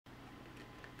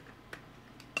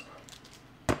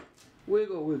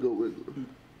Wiggle, wiggle, wiggle.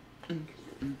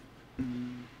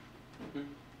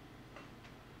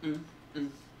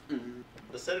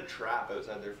 Let's set a trap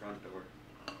outside their front door.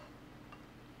 I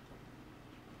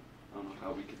don't know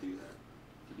how we could do that,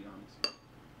 to be honest.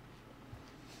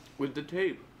 With the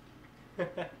tape.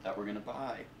 That we're gonna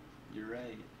buy. You're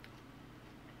right.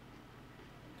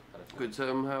 Could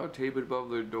somehow tape it above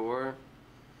their door.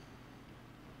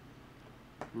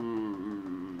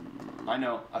 I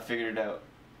know. I figured it out.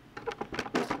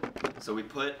 So we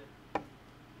put.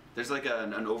 There's like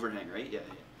an overhang, right? Yeah.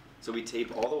 So we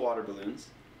tape all the water balloons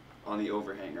on the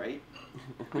overhang, right?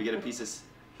 We get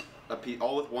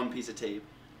all with one piece of tape.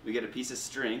 We get a piece of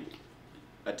string,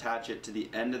 attach it to the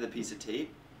end of the piece of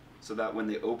tape, so that when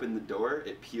they open the door,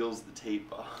 it peels the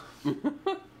tape off.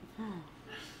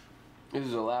 This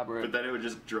is elaborate. But then it would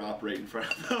just drop right in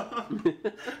front of them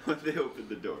when they opened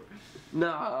the door.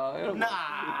 Nah, I don't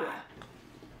Nah!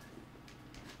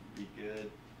 Be good.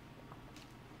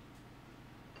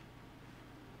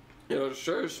 It'll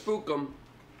sure spook them.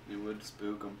 It would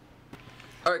spook them.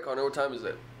 Alright, Connor, what time is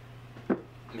it?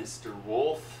 Mr.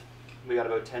 Wolf. We got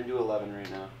about 10 to 11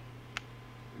 right now.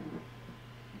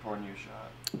 I'm pouring you a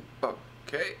shot.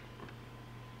 Okay.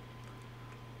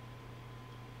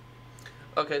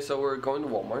 Okay, so we're going to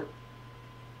Walmart.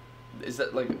 Is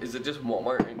it just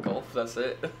Walmart and golf? That's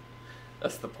it?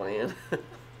 That's the plan.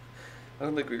 I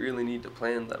don't think we really need to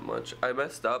plan that much. I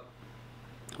messed up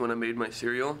when I made my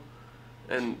cereal.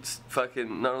 And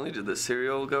fucking, not only did the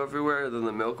cereal go everywhere, then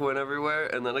the milk went everywhere,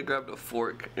 and then I grabbed a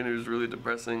fork, and it was really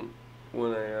depressing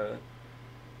when I,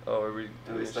 oh, are we doing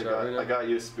At least a shot right now? I got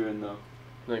you a spoon though.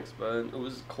 Thanks, bud. It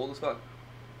was cold as fuck.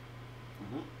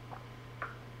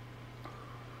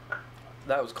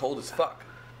 That was cold as fuck.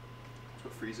 That's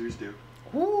what freezers do.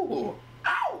 Woo!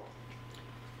 Ow!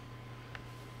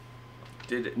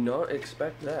 Did not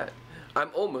expect that. I'm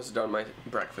almost done my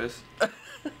breakfast.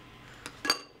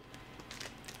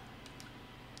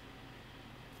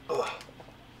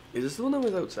 Is this the one that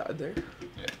was outside there?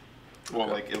 Yeah. Well,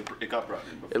 like, it got brought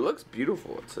in before. It looks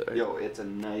beautiful outside. Yo, it's a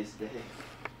nice day.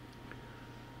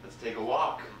 Let's take a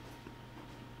walk.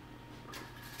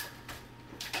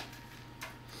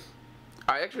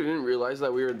 I actually didn't realize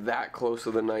that we were that close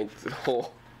to the 9th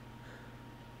hole.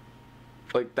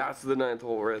 Like, that's the 9th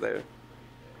hole right there.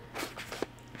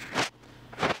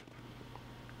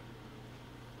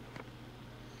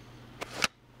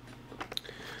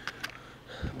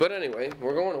 But anyway,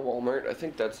 we're going to Walmart. I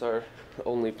think that's our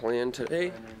only plan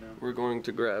today. We're going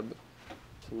to grab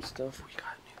some stuff. We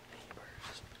got new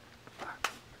neighbors.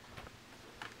 Fuck.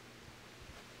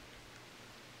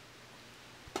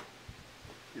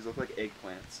 These look like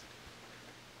eggplants.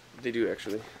 They do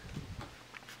actually.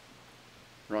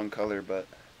 Wrong color, but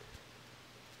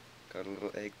got a little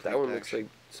eggplant. That one looks like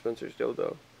Spencer's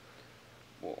dildo.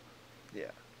 Well, yeah.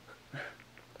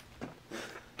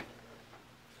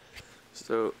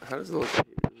 So, how does it look? Does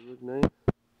it look nice?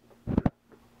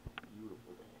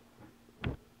 Beautiful.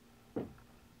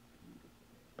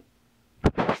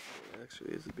 It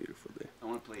actually is a beautiful day. I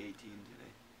want to play 18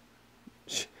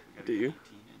 today. Do you? 18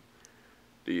 in.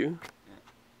 Do you? Yeah.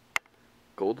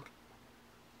 Gold?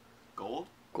 Gold?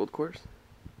 Gold course?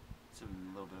 It's a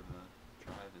little bit of a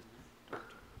drive, isn't it?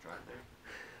 Drive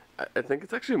there. I think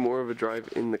it's actually more of a drive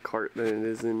in the cart than it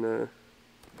is in,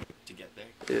 To get there?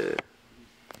 yeah.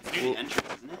 It's near the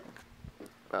entrance, isn't it?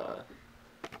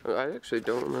 I actually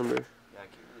don't remember. Yeah, I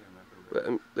can't really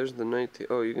remember. But there's the 19.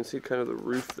 Oh, you can see kind of the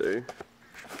roof there.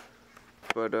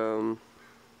 But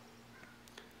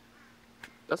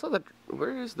that's not the.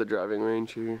 Where is the driving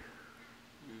range here?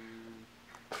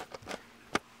 I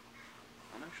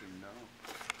don't actually know.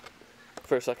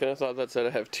 For a second, I thought that said I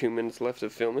have 2 minutes left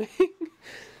of filming.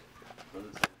 What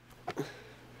is it?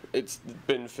 It's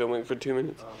been filming for 2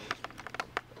 minutes. Oh.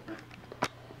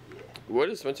 What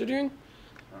is Spencer doing?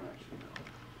 I don't actually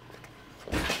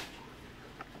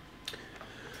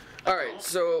know. Alright,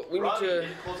 so we Robbie, need to.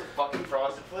 didn't close the fucking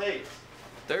frosted flakes.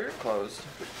 They're closed.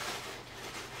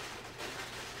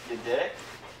 You dick?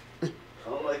 I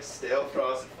don't like stale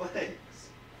frosted flakes.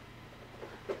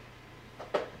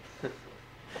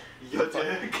 You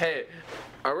dick? Hey,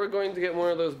 are we going to get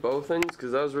one of those bow things?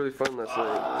 Because that was really fun last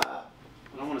night.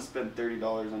 I don't want to spend $30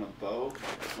 on a bow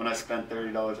when I spent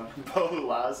 $30 on a bow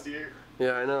last year.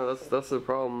 Yeah, I know, that's the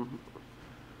problem.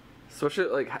 Especially,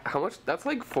 like, how much? That's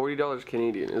like $40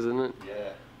 Canadian, isn't it?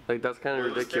 Yeah. Like, that's kind of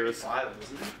ridiculous. $35,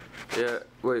 wasn't it? Yeah,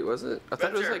 wait, was it? I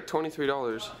thought it was Spencer. like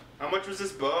 $23. How much was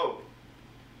this bow?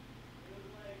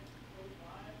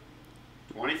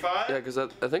 25? Yeah, because I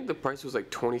think the price was like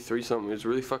 23 something. It was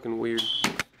really fucking weird.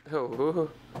 Oh.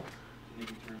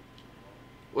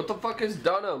 What the fuck is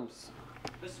Dunham's?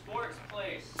 The sports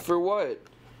place. For what?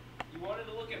 You wanted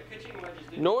to look at pitching wedges,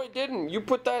 didn't you? No, I didn't. You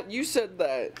put that. You said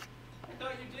that. I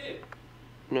thought you did.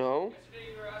 No.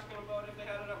 Yesterday you were asking about if they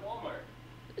had it at Walmart.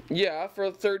 Yeah, for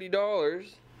 $30.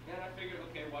 And I figured,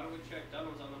 okay, why don't we check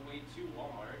Dunham's on the way to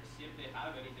Walmart, see if they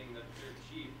have anything that's dirt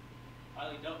cheap.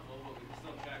 Highly doubtful, but we can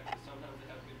still check because sometimes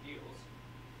they have good deals.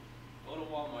 Go to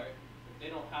Walmart. If they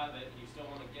don't have it and you still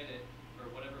want to get it for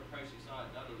whatever price you saw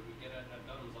at Dunham's, we get it at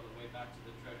Dunham's on the way back to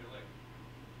the Treasure Lake.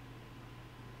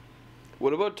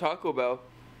 What about Taco Bell?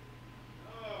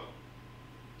 Oh.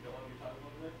 You don't want to be talking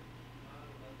about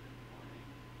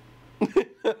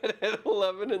it? At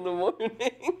 11 in the morning.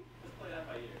 Let's play that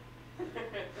by ear.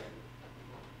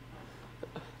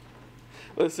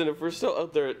 Listen, if we're still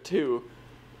out there at 2,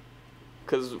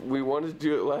 because we wanted to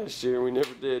do it last year and we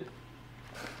never did.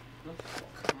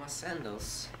 My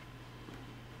sandals.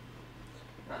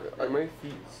 Are my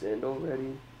feet sandal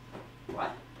ready?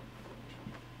 What?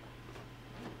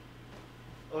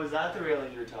 Oh, is that the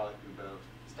railing you were talking about?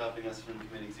 Stopping us from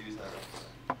committing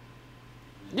suicide?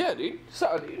 Yeah, dude.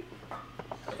 So, dude.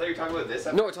 I thought you were talking about this.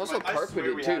 No, it's also I swear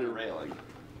carpeted, we had a too. railing.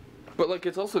 But, like,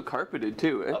 it's also carpeted,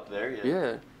 too, eh? Up there, yeah.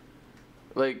 Yeah.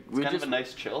 Like, It's we kind just... of a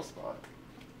nice chill spot.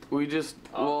 We just...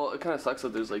 Well, it kind of sucks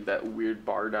that there's, like, that weird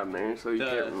bar down there, so you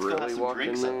can't still have really some walk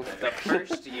in drinks there. up The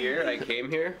first year I came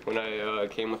here, when I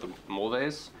came with the mole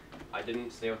days, I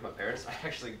didn't stay with my parents. I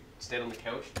actually stayed on the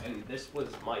couch, and this was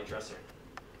my dresser.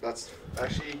 That's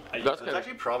actually... That's That's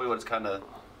actually probably what it's kind of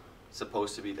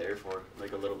supposed to be there for.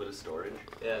 Like a little bit of storage.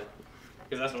 Yeah,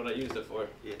 because that's what I used it for.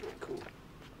 Yeah, cool.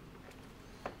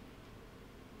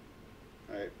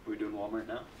 Alright, we doing Walmart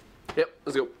now? Yep,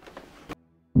 let's go.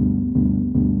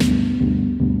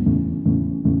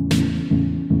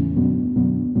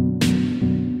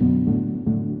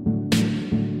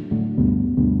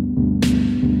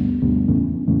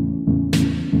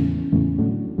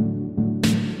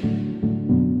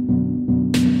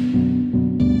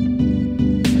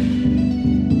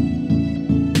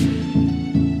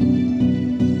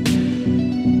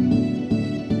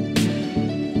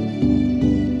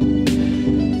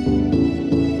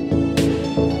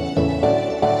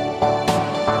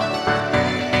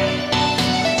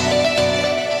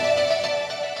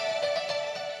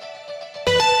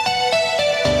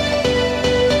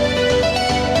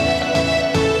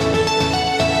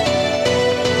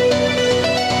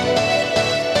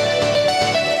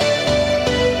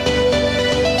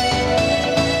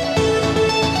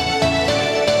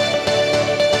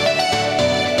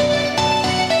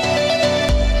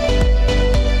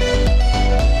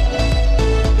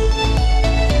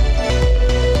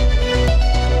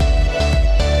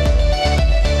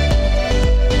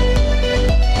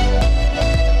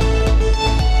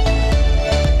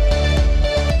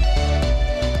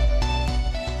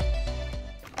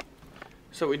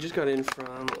 So we just got in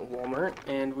from Walmart,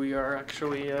 and we are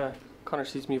actually, Connor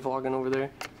sees me vlogging over there.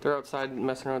 They're outside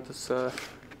messing around with this,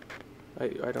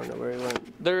 I don't know where he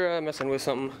went. They're messing with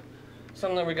something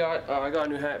that we got. I got a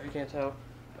new hat, if you can't tell.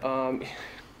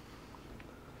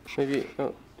 Maybe,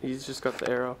 oh, he's just got the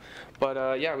arrow.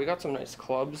 But yeah, we got some nice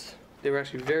clubs. They were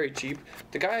actually very cheap.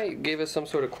 The guy gave us some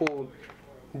sort of cool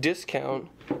discount.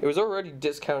 It was already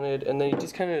discounted, and then he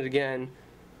discounted it again.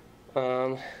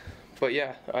 But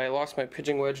yeah, I lost my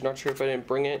pitching wedge. Not sure if I didn't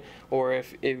bring it, or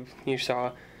if you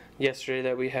saw yesterday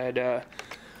that we had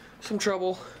some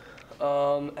trouble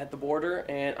at the border,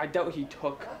 and I doubt he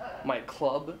took my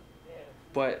club,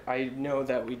 but I know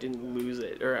that we didn't lose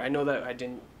it, or I know that I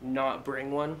didn't not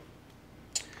bring one.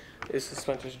 It's the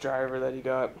Spencer's driver that he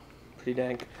got. Pretty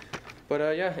dank.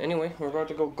 But yeah, anyway, we're about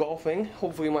to go golfing.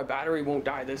 Hopefully my battery won't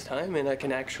die this time, and I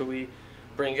can actually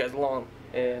bring you guys along.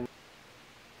 And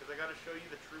Because I gotta show you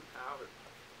the true power.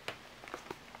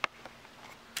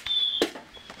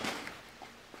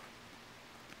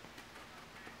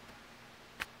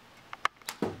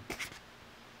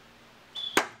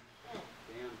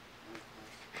 Damn.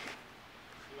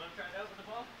 You want to try it out with the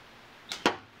ball?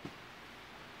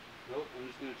 Nope, I'm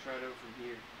just gonna try it out from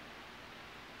here.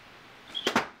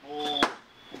 Oh,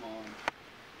 come on.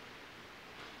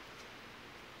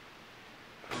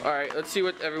 alright, let's see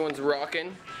what everyone's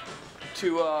rocking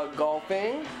to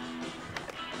golfing.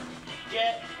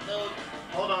 Get those.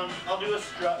 Hold on, I'll do a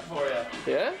strut for you.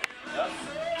 Yeah? Yep.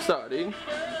 So, dude.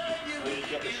 Let me just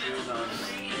get the shoes on.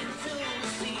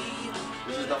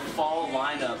 This is the fall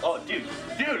lineup. Oh, dude,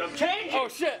 I'm changing. Oh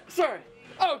shit, sorry.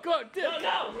 Oh god, dude.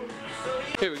 No.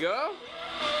 Here we go.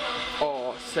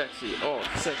 Oh, sexy. Oh,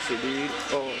 sexy, dude.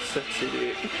 Oh, sexy,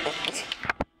 dude.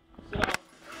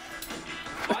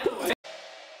 By the way,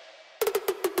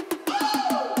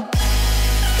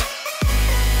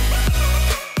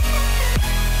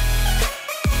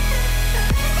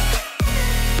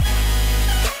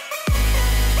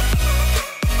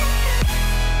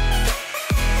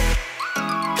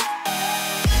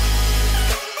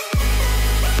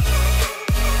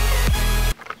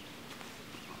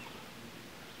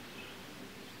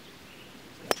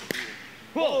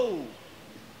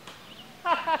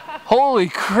 Holy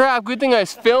crap, good thing I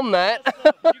filmed that.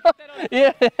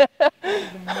 Yeah.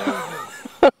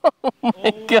 Oh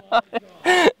my god.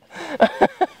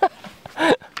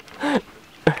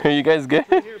 Are you guys good?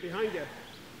 Here, behind you.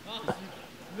 Oh,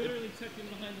 literally took him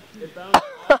behind the tree. It bounced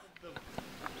off of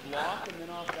the block and then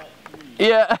off that tree.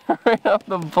 Yeah, right off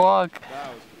the block. That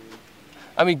was cool.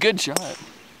 I mean, good shot.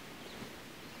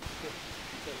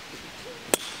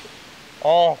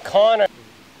 Oh, Connor.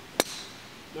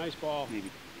 Nice ball. Maybe.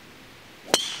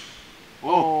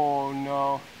 Oh,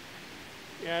 no.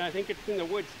 Yeah, I think it's in the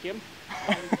woods, Kim.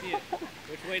 I didn't see it.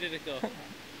 Which way did it go?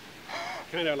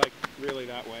 Kind of like really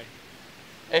that way.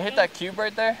 It hit that cube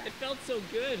right there? It felt so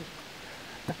good.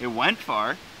 It went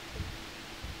far.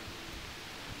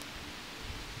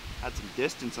 Had some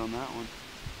distance on that one.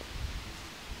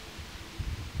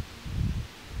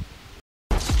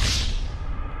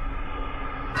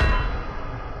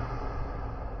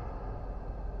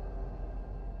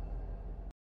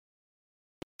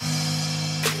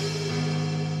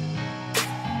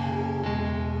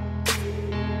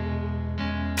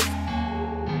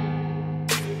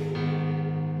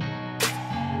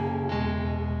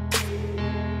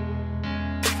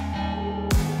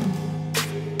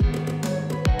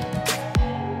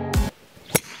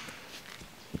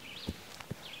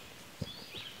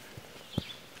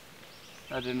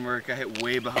 That didn't work. I hit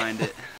way behind it.